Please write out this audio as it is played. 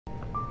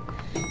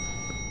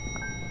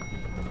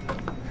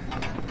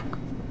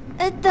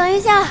等一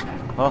下。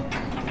啊。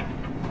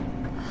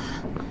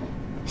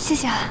谢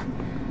谢。啊。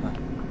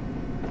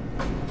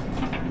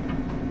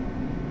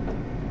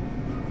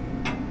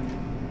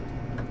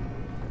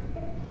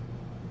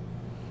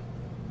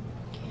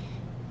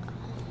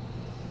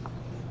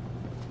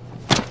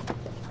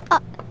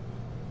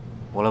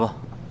我来吧。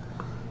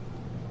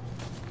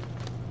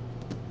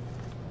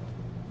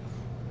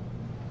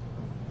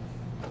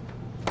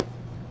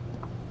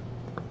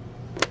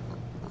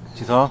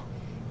几层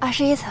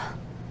？21层。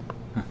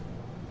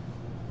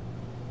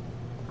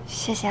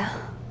谢谢。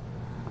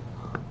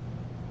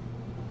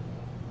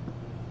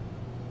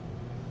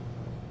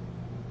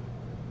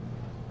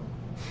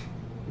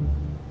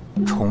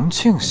重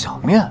庆小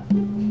面，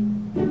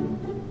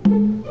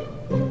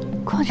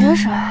矿泉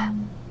水。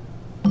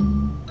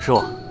师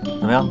傅，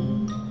怎么样？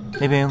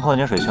那瓶矿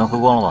泉水全喝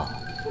光了吗？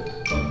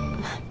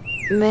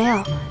没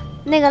有，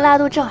那个辣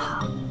度正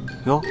好。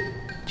哟，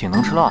挺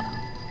能吃辣的。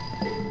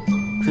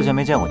之前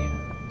没见过你，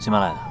新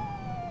搬来的。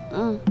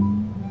嗯。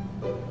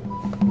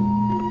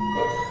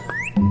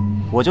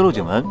我叫陆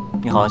景文，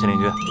你好，新邻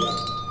居。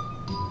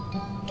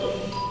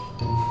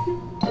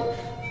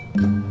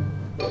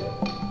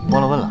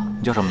忘了问了，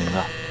你叫什么名字？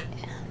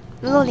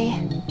陆离。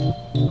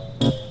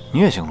你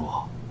也姓陆？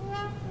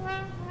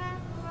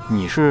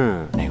你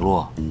是哪个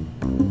陆？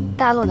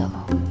大陆的陆。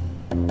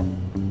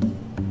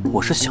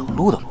我是小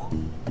陆的陆。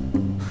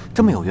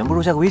这么有缘，不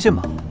如加个微信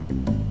吧。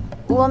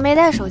我没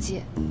带手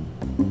机。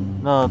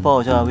那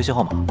报一下微信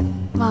号码。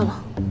忘了。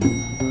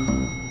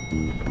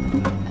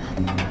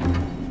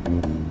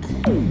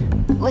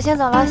我先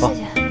走了，谢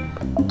谢。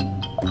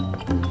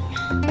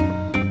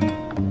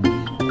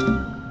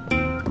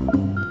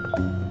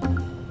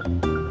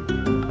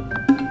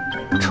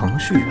程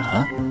序员，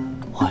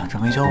好像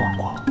真没交往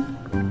过，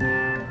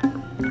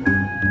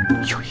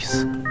有意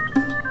思。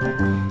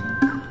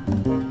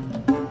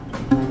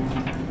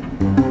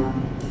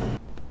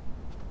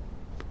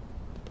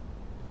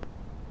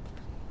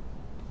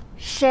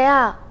谁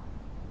啊？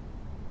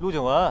陆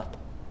景文，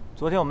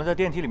昨天我们在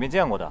电梯里面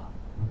见过的。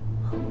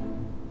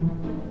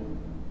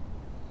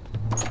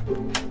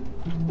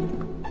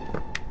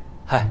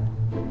嗨，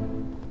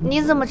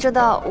你怎么知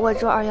道我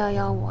住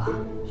2115啊？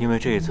因为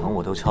这一层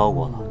我都敲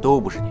过了，都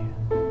不是你。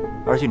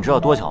而且你知道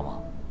多巧吗？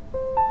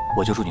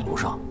我就住你楼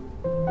上。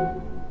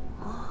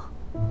哦，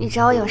你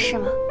找我有事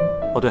吗？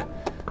哦对，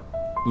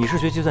你是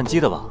学计算机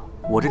的吧？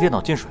我这电脑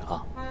进水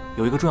了，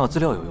有一个重要资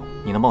料要用，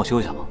你能帮我修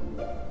一下吗？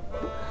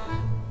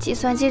计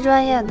算机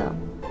专业的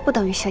不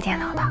等于修电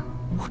脑的。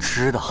我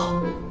知道。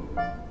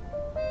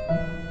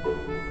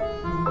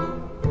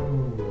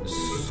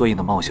所以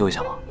能帮我修一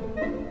下吗？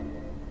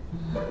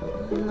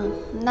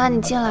那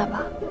你进来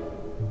吧。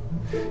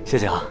谢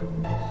谢啊。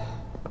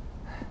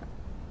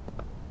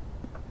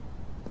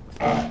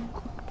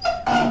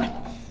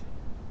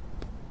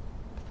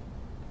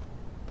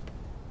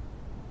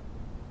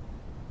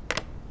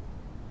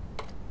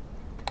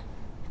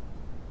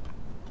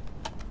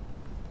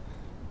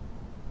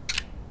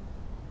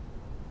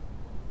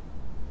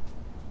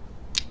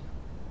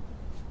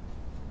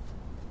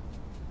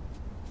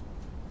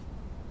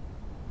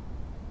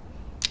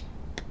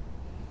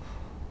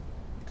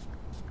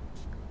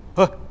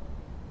哎，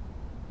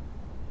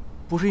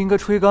不是应该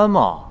吹干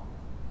吗？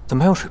怎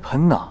么还用水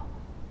喷呢？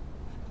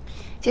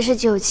这是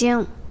酒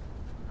精。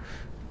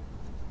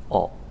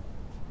哦。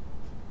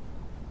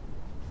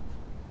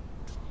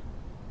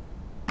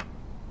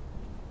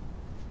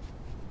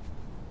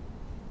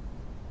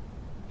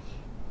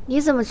你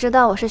怎么知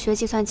道我是学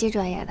计算机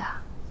专业的？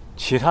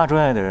其他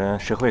专业的人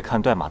谁会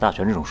看代码大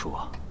全这种书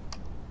啊？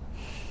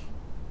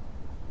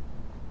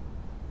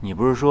你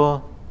不是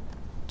说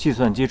计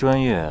算机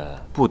专业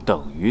不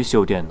等于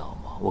修电脑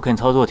吗？我看你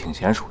操作挺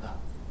娴熟的。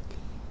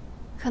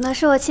可能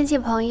是我亲戚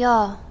朋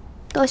友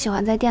都喜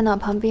欢在电脑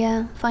旁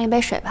边放一杯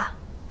水吧。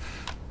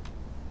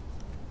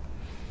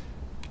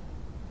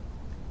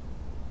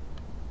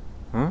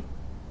嗯？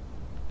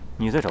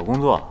你在找工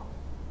作？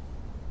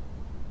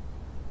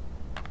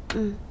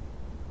嗯。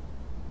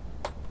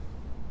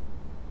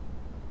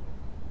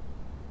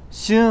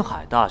新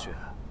海大学。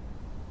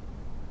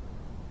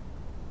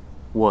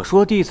我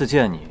说第一次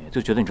见你就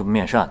觉得你这么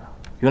面善呢，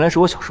原来是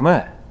我小师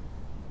妹。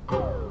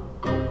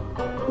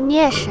你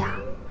也是啊？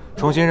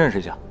重新认识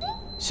一下，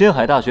新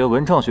海大学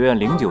文创学院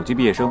09级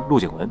毕业生陆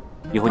景文，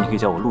以后你可以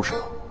叫我陆师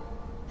傅。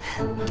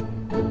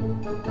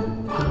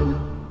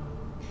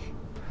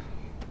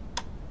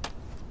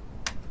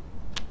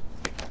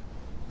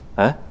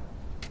哎，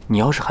你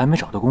要是还没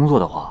找到工作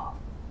的话，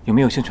有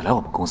没有兴趣来我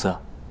们公司？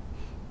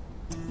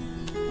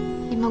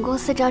你们公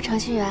司招程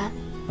序员？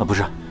啊，不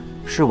是，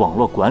是网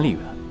络管理员。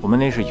我们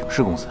那是影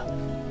视公司。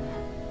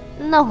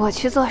那我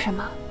去做什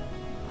么？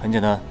很简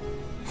单，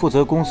负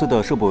责公司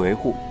的设备维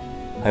护，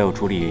还有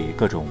处理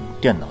各种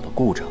电脑的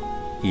故障，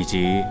以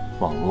及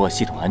网络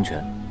系统安全。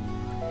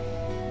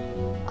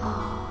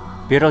哦。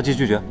别着急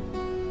拒绝。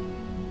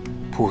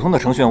普通的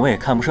程序员我也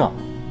看不上，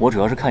我主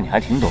要是看你还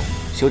挺懂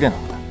修电脑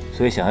的，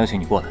所以想邀请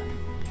你过来。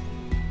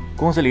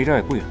公司离这儿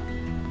也不远，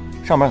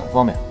上班很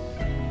方便。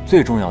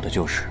最重要的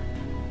就是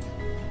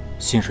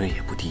薪水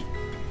也不低。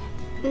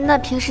那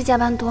平时加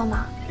班多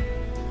吗？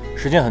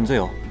时间很自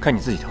由，看你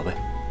自己调配。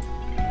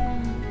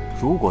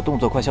如果动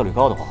作快、效率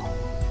高的话，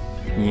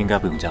你应该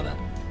不用加班。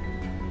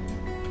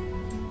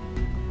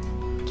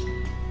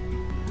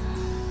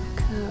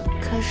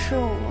可是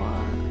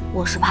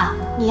我是怕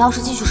你要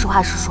是继续实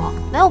话实说，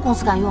没有公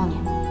司敢用你。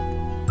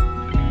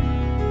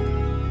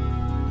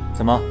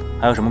怎么，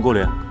还有什么顾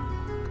虑？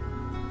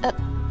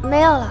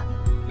没有了，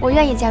我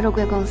愿意加入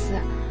贵公司。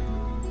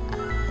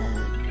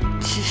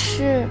只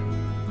是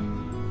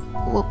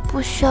我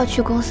不需要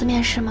去公司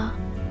面试吗？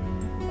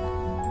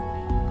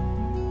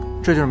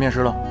这就是面试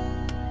了，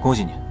恭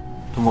喜你，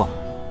通过。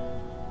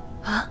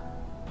啊？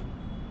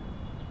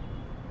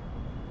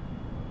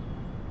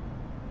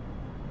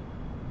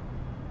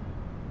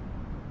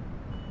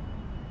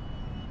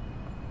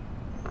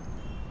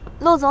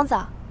陆总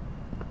早。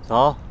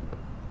早。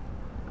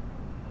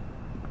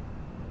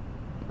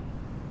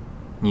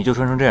你就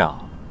穿成这样？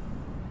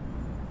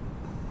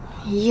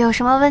有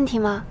什么问题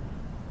吗？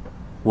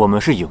我们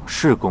是影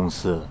视公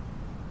司，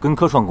跟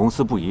科创公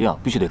司不一样，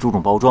必须得注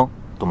重包装，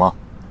懂吗？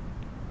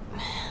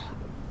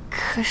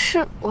可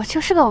是我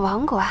就是个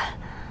网管。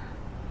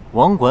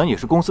网管也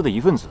是公司的一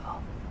份子啊，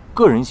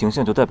个人形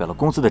象就代表了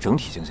公司的整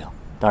体形象。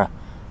当然，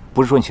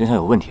不是说你形象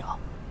有问题啊，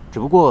只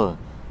不过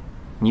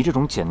你这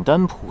种简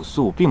单朴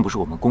素，并不是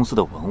我们公司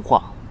的文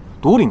化，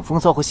独领风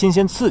骚和新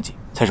鲜刺激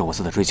才是我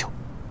司的追求。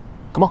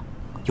Come on，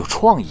 有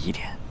创意一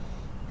点。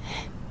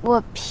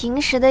我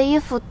平时的衣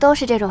服都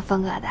是这种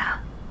风格的。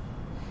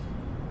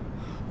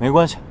没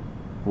关系，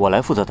我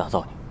来负责打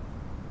造你。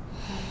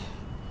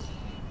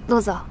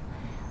陆总，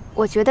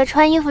我觉得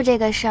穿衣服这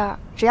个事儿，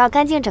只要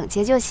干净整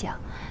洁就行。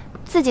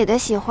自己的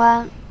喜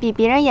欢比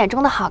别人眼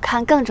中的好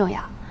看更重要。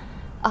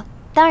哦，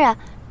当然，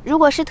如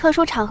果是特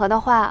殊场合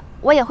的话，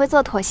我也会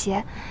做妥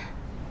协。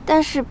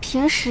但是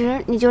平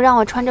时你就让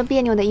我穿着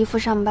别扭的衣服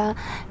上班，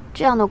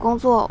这样的工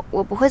作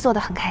我不会做得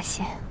很开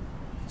心。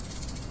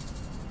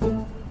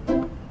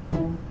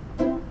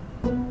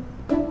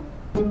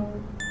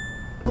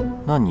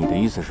那你的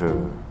意思是？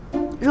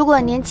如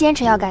果您坚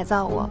持要改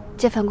造我，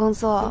这份工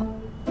作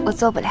我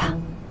做不了，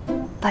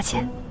抱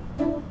歉。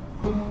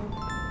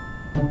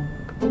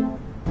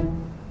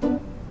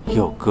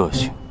有个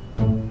性，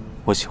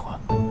我喜欢。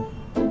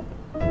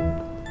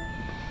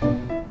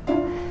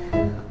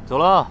走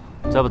了，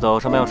再不走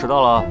上班要迟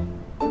到了。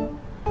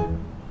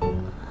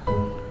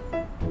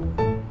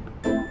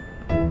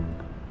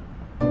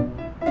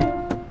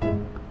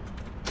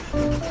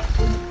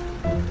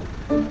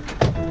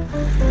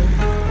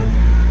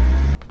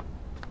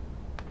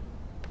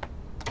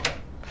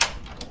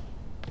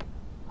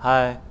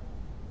嗨，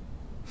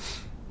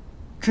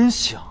真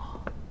香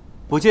啊！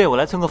不介意我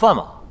来蹭个饭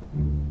吗？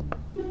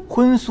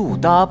荤素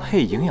搭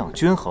配，营养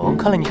均衡，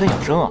看来你很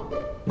养生啊！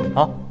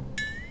啊，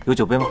有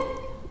酒杯吗？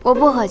我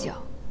不喝酒。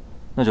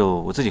那就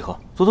我自己喝。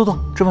坐坐坐，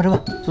吃饭吃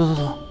饭，坐坐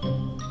坐。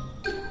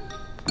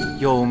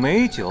有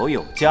美酒，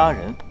有佳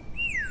人，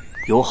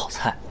有好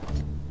菜，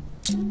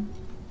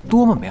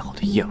多么美好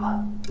的夜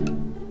晚！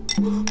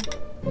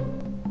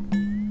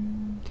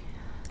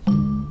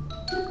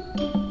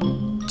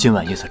今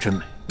晚夜色真美。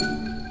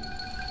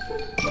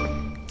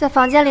在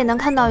房间里能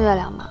看到月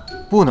亮吗？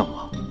不能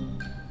啊，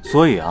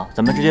所以啊，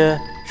咱们直接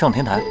上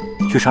天台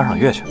去赏赏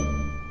月去。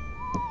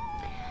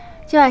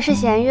今晚是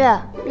弦月，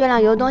月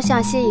亮由东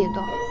向西移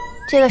动，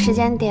这个时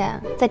间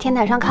点在天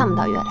台上看不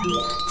到月亮。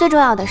最重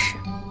要的是，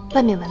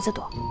外面蚊子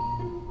多。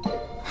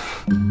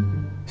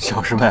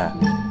小师妹，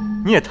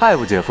你也太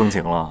不解风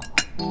情了。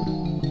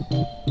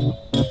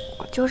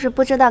我就是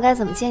不知道该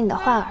怎么接你的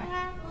话而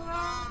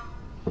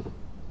已。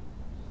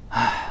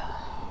唉，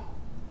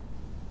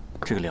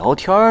这个聊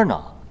天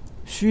呢，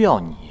需要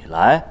你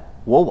来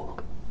我往，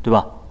对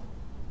吧？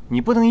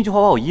你不能一句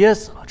话把我噎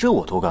死了，这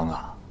我多尴尬。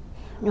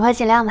你会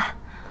尽量吧。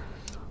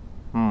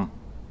嗯。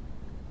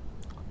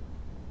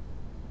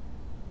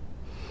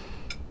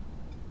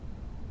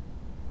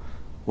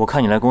我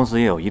看你来公司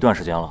也有一段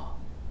时间了，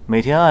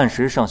每天按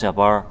时上下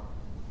班，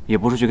也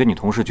不是去跟你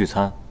同事聚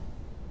餐，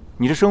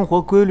你这生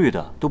活规律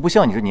的都不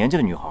像你这年纪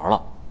的女孩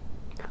了。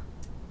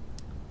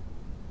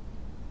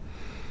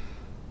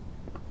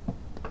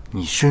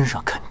你身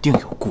上肯定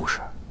有故事，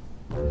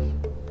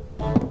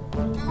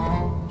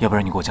要不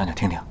然你给我讲讲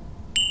听听。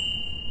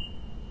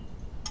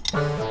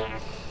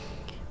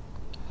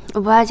我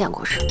不爱讲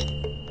故事。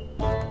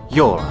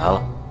又来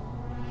了，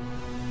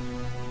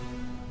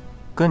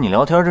跟你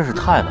聊天真是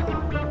太难了。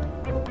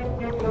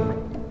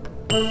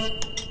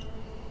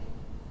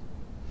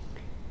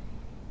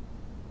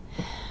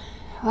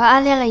我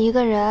暗恋了一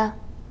个人，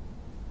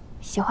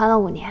喜欢了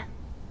5年。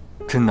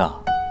真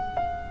的？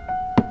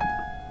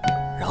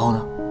然后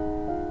呢？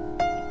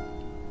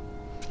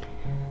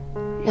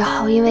然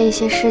后因为一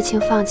些事情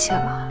放弃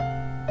了，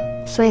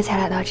所以才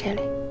来到这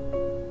里。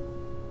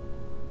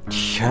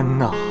天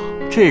哪，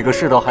这个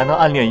世道还能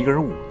暗恋一个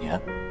人5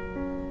年，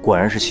果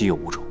然是稀有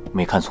物种，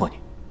没看错你。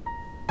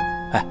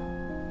哎，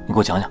你给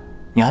我讲讲，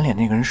你暗恋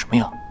那个人什么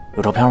样？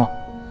有照片吗？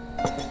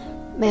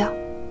没有。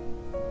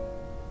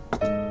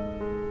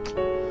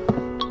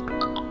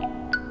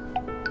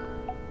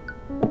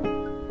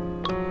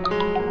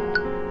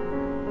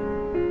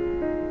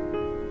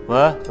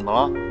怎么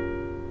了？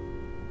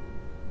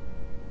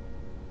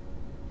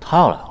他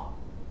要来了。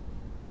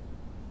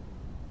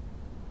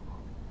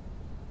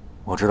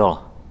我知道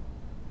了。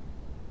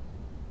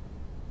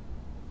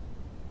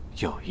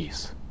有意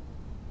思。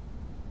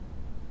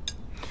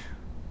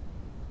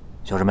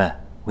小师妹，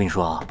我跟你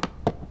说啊，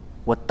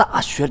我大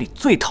学里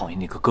最讨厌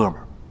的一个哥们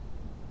儿，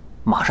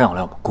马上要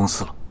来我们公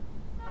司了。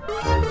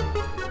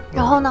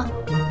然后呢？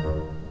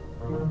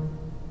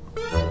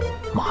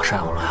马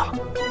上要来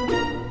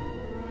了。